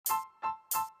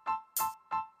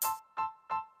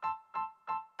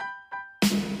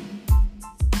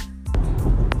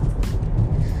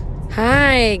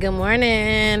Hi, good morning,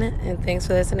 and thanks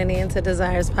for listening in to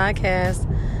Desires Podcast.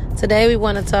 Today we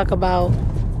want to talk about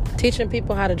teaching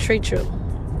people how to treat you.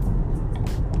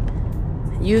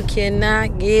 You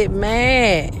cannot get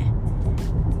mad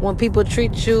when people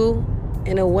treat you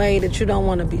in a way that you don't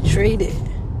want to be treated.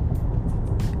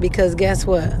 Because guess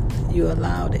what? You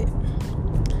allowed it.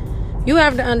 You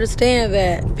have to understand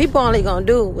that people only going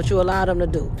to do what you allow them to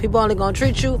do. People only going to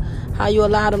treat you how you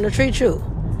allow them to treat you.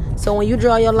 So when you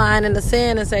draw your line in the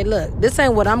sand and say, look, this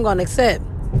ain't what I'm going to accept,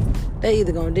 they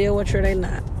either going to deal with you or they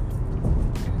not.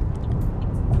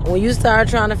 When you start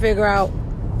trying to figure out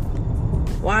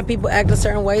why people act a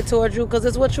certain way towards you, because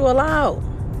it's what you allow.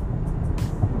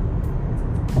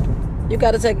 You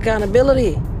got to take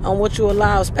accountability on what you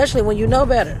allow, especially when you know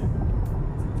better.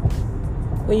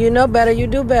 When you know better, you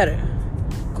do better.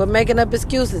 Quit making up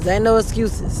excuses. Ain't no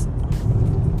excuses.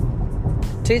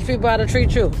 Teach people how to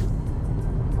treat you.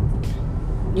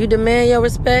 You demand your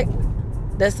respect,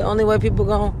 that's the only way people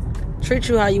going to treat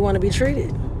you how you want to be treated.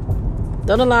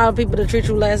 Don't allow people to treat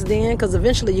you less than, because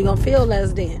eventually you're going to feel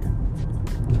less than.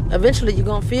 Eventually you're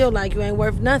going to feel like you ain't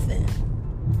worth nothing.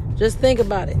 Just think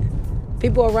about it.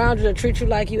 People around you that treat you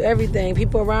like you everything.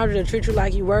 People around you that treat you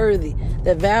like you worthy,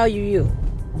 that value you.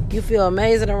 You feel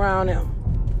amazing around them.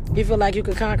 You feel like you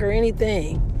could conquer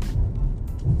anything.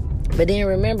 But then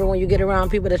remember, when you get around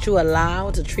people that you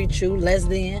allow to treat you less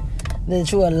than,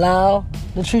 that you allow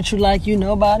to treat you like you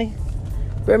nobody,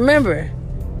 remember,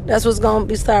 that's what's going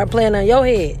to start playing on your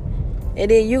head. And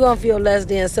then you're going to feel less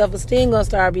than. Self-esteem going to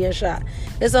start being shot.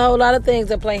 There's a whole lot of things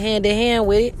that play hand in hand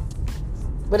with it.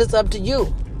 But it's up to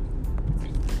you.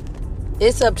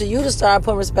 It's up to you to start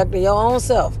putting respect on your own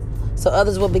self, so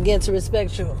others will begin to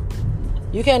respect you.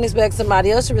 You can't expect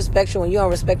somebody else to respect you when you don't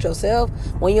respect yourself,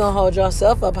 when you don't hold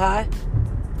yourself up high.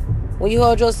 When you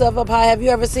hold yourself up high, have you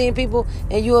ever seen people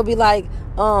and you will be like,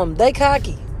 they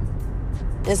cocky.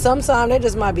 And sometimes they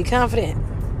just might be confident.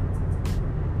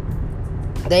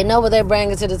 They know what they're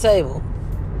bringing to the table.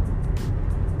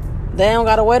 They don't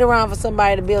got to wait around for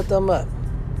somebody to build them up.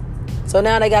 So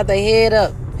now they got their head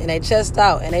up and their chest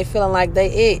out and they feeling like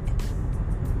they it.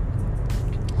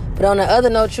 But on the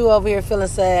other note, you over here feeling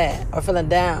sad or feeling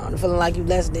down, feeling like you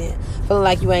less than, feeling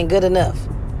like you ain't good enough.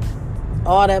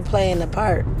 All that playing the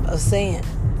part of saying,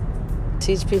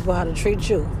 teach people how to treat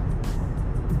you.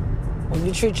 When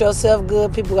you treat yourself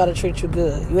good, people got to treat you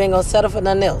good. You ain't going to settle for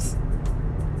nothing else.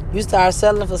 You start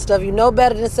settling for stuff you know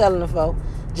better than settling for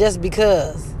just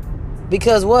because.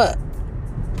 Because what?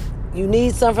 You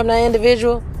need something from that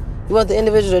individual. You want the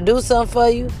individual to do something for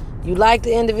you. You like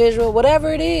the individual.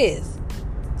 Whatever it is.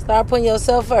 Start putting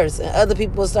yourself first, and other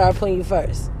people will start putting you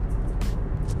first.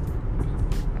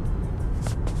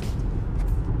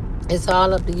 It's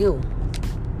all up to you.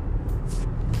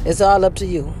 It's all up to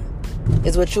you.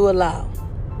 It's what you allow.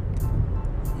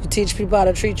 You teach people how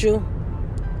to treat you,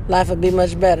 life will be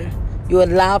much better. You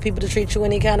allow people to treat you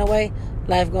any kind of way,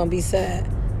 life gonna be sad.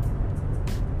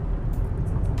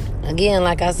 Again,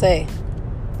 like I say,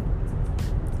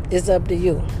 it's up to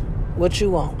you. What you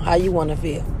want, how you want to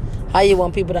feel, how you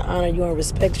want people to honor you and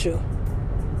respect you.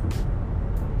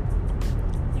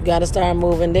 You got to start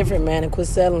moving different, man, and quit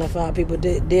settling for how people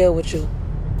deal with you.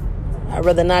 I'd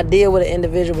rather not deal with an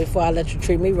individual before I let you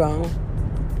treat me wrong.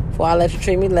 Before I let you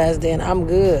treat me less than, I'm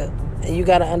good. And you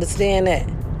got to understand that.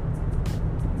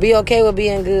 Be okay with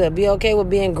being good. Be okay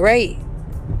with being great.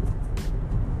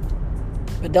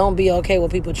 But don't be okay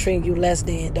with people treating you less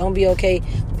than. Don't be okay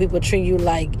with people treating you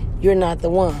like you're not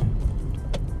the one.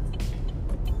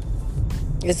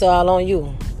 It's all on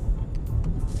you.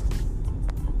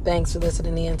 Thanks for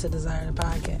listening in to Desire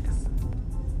Podcast.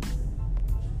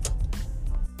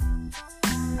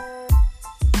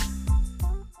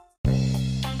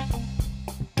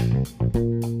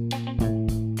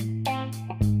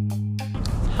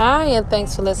 Hi, and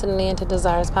thanks for listening in to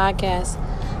Desires Podcast.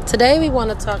 Today we want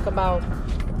to talk about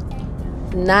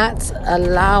not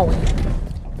allowing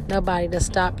nobody to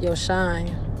stop your shine,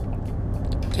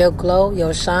 your glow,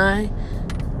 your shine,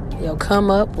 your come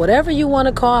up, whatever you want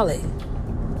to call it.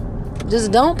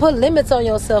 Just don't put limits on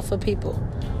yourself for people.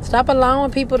 Stop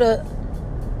allowing people to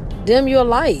dim your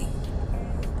light.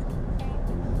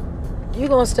 You're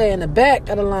going to stay in the back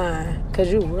of the line because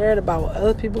you're worried about what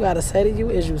other people got to say to you.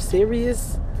 Is you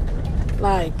serious?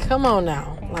 Like, come on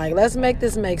now. Like, let's make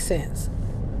this make sense.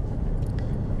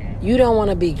 You don't want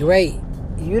to be great.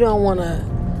 You don't want to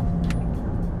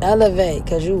elevate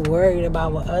because you're worried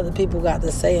about what other people got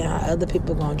to say and how other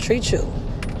people going to treat you.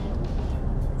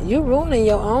 You're ruining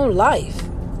your own life.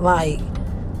 Like,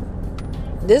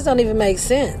 this don't even make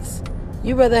sense.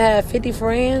 You rather have 50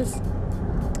 friends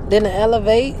than to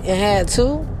elevate and have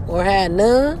 2 or had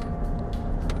none.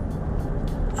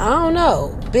 I don't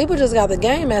know. People just got the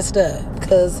game messed up,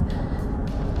 because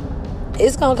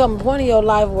it's going to come a point in your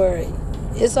life where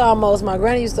it's almost, my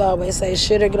granny used to always say,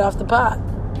 shit or get off the pot.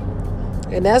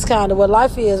 And that's kind of what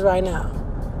life is right now.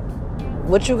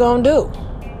 What you going to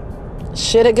do?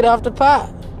 Shit or get off the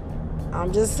pot.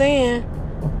 I'm just saying,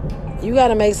 you got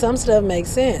to make some stuff make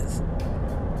sense.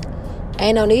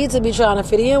 Ain't no need to be trying to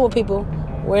fit in with people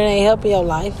where it ain't helping your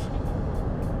life.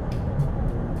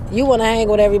 You want to hang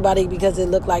with everybody because it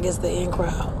look like it's the in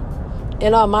crowd.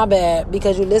 And oh, my bad,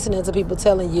 because you're listening to people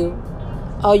telling you,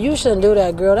 oh, you shouldn't do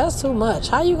that, girl. That's too much.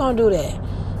 How you going to do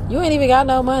that? You ain't even got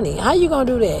no money. How you going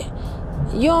to do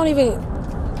that? You don't even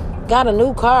got a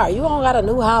new car. You don't got a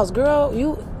new house. Girl,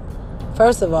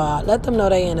 first of all, let them know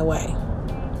they in the way.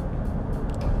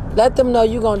 Let them know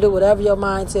you're going to do whatever your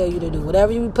mind tell you to do.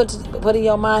 Whatever you put in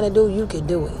your mind to do, you can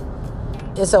do it.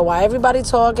 And so while everybody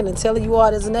talking and telling you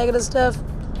all this negative stuff,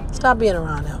 stop being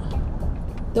around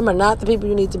them. Them are not the people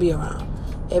you need to be around.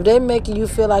 If they making you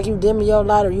feel like you dimming your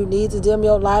light, or you need to dim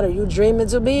your light, or you dreaming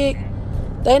too big,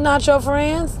 they not your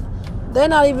friends. They're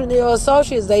not even your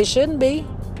associates. They shouldn't be.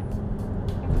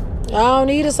 I don't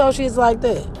need associates like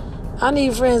that. I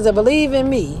need friends that believe in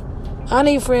me. I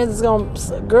need friends that's going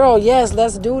to, girl, yes,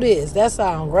 let's do this. That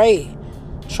sounds great.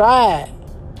 Try it.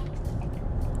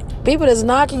 People that's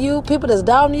knocking you, people that's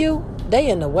doubting you, they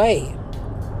in the way.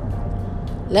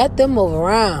 Let them move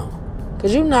around,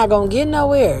 because you're not going to get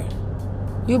nowhere.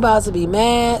 You about to be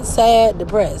mad, sad,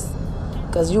 depressed,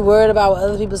 because you worried about what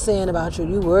other people saying about you.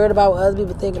 You worried about what other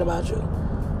people thinking about you.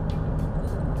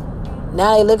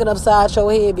 Now they looking upside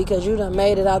your head because you done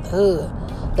made it out the hood.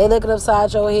 They looking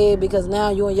upside your head because now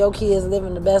you and your kids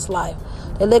living the best life.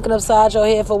 They looking upside your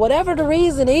head for whatever the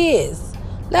reason is.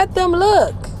 Let them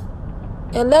look.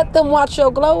 And let them watch your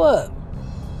glow up.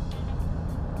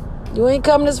 You ain't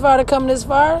come this far to come this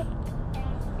far.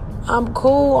 I'm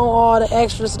cool on all the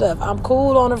extra stuff. I'm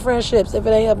cool on the friendships if it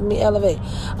ain't helping me elevate.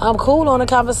 I'm cool on the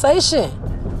conversation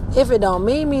if it don't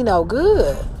mean me no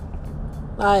good.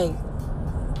 Like,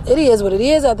 it is what it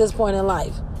is at this point in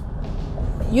life.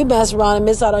 You mess around and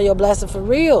miss out on your blessing for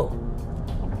real.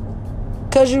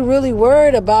 Because you really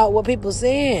worried about what people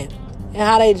saying and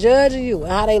how they judging you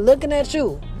and how they looking at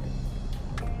you.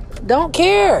 Don't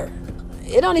care.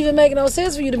 It don't even make no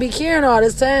sense for you to be caring all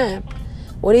this time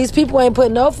when these people ain't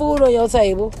putting no food on your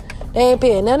table. They ain't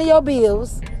paying none of your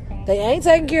bills. They ain't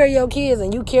taking care of your kids,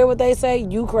 and you care what they say.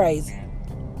 You crazy.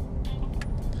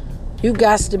 You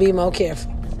got to be more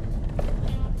careful.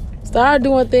 Start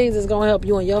doing things that's going to help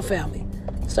you and your family.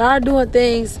 Start doing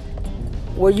things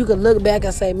where you can look back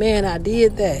and say, man, I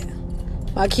did that.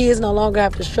 My kids no longer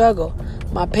have to struggle.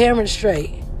 My parents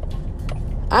straight.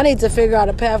 I need to figure out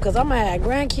a path, because I'm going to have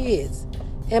grandkids.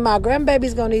 And my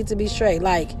grandbaby's going to need to be straight.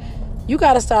 Like, you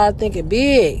got to start thinking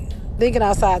big. Thinking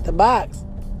outside the box.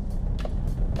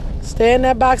 Stay in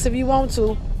that box if you want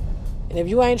to. And if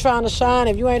you ain't trying to shine,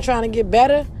 if you ain't trying to get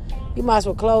better, you might as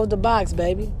well close the box,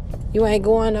 baby. You ain't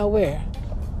going nowhere.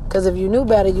 Because if you knew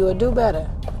better, you would do better.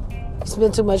 You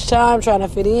spend too much time trying to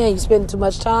fit in. You spend too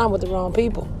much time with the wrong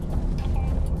people.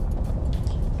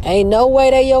 Ain't no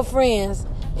way they your friends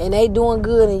and they doing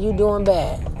good and you doing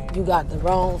bad. You got the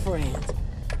wrong friends.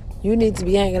 You need to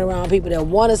be hanging around people that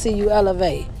want to see you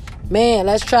elevate. Man,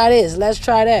 let's try this. Let's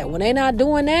try that. When they not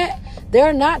doing that,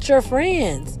 they're not your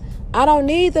friends. I don't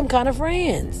need them kind of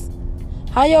friends.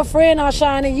 How your friend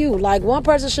outshining you? Like, one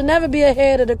person should never be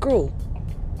ahead of the crew.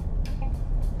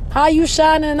 How you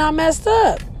shining and I messed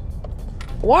up?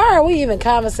 Why are we even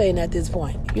conversating at this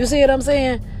point? You see what I'm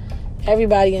saying?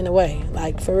 Everybody in the way.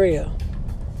 Like, for real.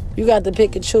 You got to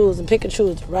pick and choose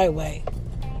the right way.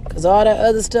 Because all that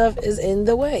other stuff is in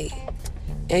the way.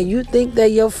 And you think they're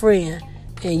your friend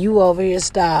and you over here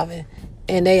starving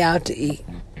and they out to eat.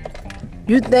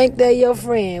 You think they're your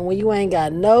friend when you ain't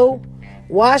got no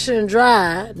washer and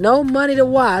dryer, no money to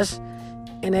wash,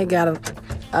 and they got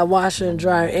a washer and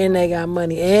dryer, and they got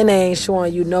money, and they ain't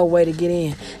showing you no way to get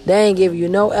in. They ain't giving you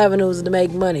no avenues to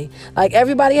make money. Like,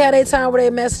 everybody had a time where they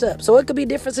messed up. So it could be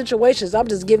different situations. I'm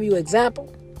just giving you an example.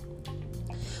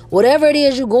 Whatever it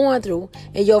is you're going through,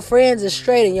 and your friends is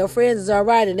straight, and your friends is all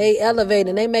right, and they elevate,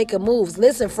 and they making moves.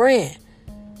 Listen, friend,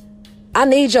 I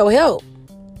need your help.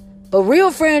 But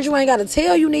real friends, you ain't got to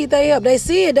tell you need their help. They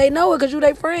see it. They know it because you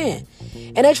their friend.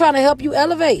 And they trying to help you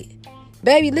elevate.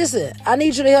 Baby, listen, I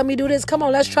need you to help me do this. Come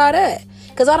on, let's try that.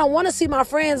 Because I don't want to see my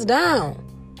friends down.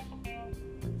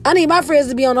 I need my friends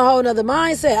to be on a whole nother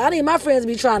mindset. I need my friends to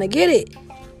be trying to get it.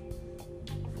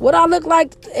 What I look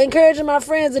like encouraging my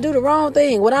friends to do the wrong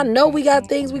thing. When I know we got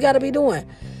things we got to be doing.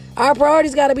 Our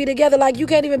priorities got to be together. Like, you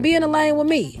can't even be in the lane with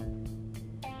me.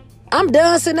 I'm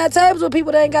done sitting at tables with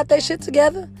people that ain't got their shit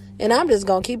together. And I'm just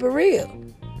going to keep it real.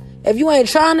 If you ain't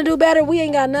trying to do better, we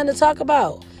ain't got nothing to talk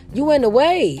about. You in the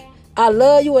way. I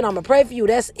love you and I'm going to pray for you.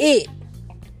 That's it.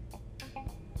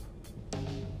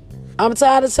 I'm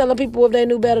tired of telling people if they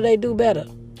knew better, they do better.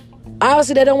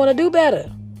 Obviously, they don't want to do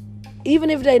better. Even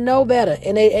if they know better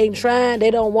and they ain't trying,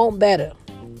 they don't want better.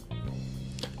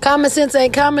 Common sense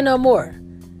ain't common no more.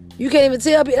 You can't even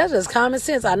tell people. That's just common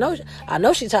sense. I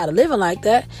know she tired of living like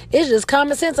that. It's just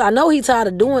common sense. I know he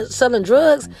tired of selling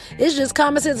drugs. It's just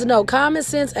common sense. No, common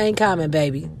sense ain't common,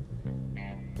 baby.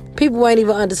 People ain't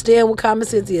even understand what common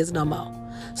sense is no more.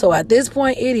 So at this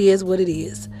point, it is what it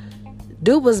is.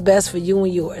 Do what's best for you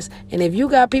and yours. And if you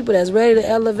got people that's ready to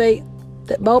elevate,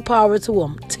 more power to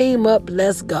them. Team up,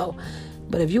 let's go.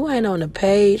 But if you ain't on the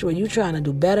page where you trying to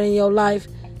do better in your life,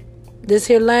 this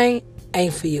here lane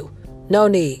ain't for you. No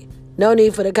need. No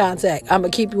need for the contact. I'm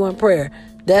going to keep you in prayer.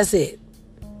 That's it.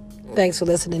 Thanks for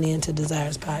listening in to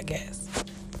Desires Podcast.